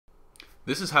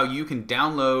This is how you can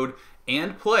download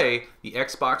and play the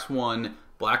Xbox One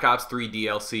Black Ops 3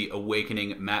 DLC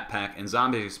Awakening Map Pack and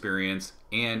Zombies experience,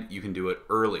 and you can do it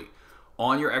early.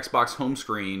 On your Xbox home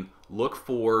screen, look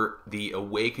for the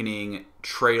Awakening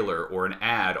trailer or an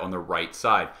ad on the right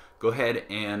side. Go ahead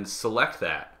and select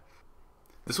that.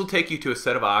 This will take you to a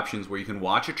set of options where you can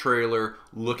watch a trailer,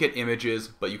 look at images,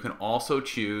 but you can also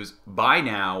choose Buy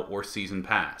Now or Season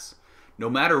Pass. No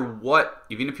matter what,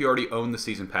 even if you already own the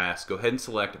Season Pass, go ahead and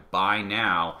select Buy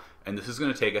Now, and this is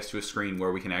going to take us to a screen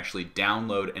where we can actually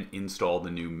download and install the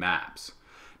new maps.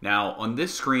 Now, on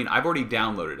this screen, I've already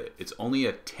downloaded it. It's only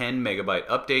a 10 megabyte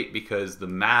update because the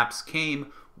maps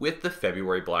came with the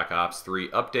February Black Ops 3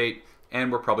 update,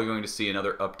 and we're probably going to see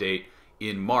another update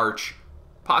in March,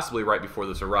 possibly right before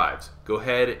this arrives. Go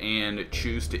ahead and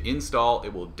choose to install.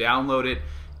 It will download it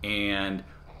and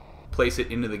place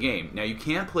it into the game. Now, you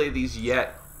can't play these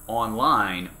yet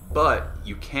online, but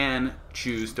you can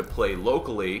choose to play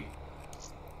locally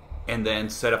and then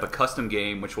set up a custom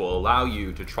game which will allow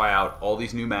you to try out all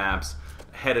these new maps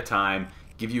ahead of time,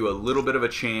 give you a little bit of a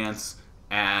chance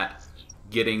at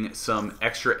getting some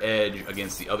extra edge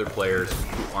against the other players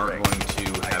who aren't going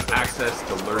to have access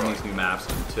to learn these new maps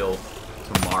until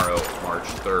tomorrow, March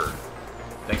 3rd.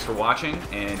 Thanks for watching,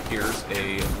 and here's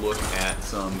a look at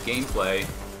some gameplay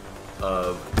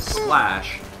of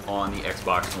Slash on the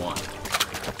Xbox One.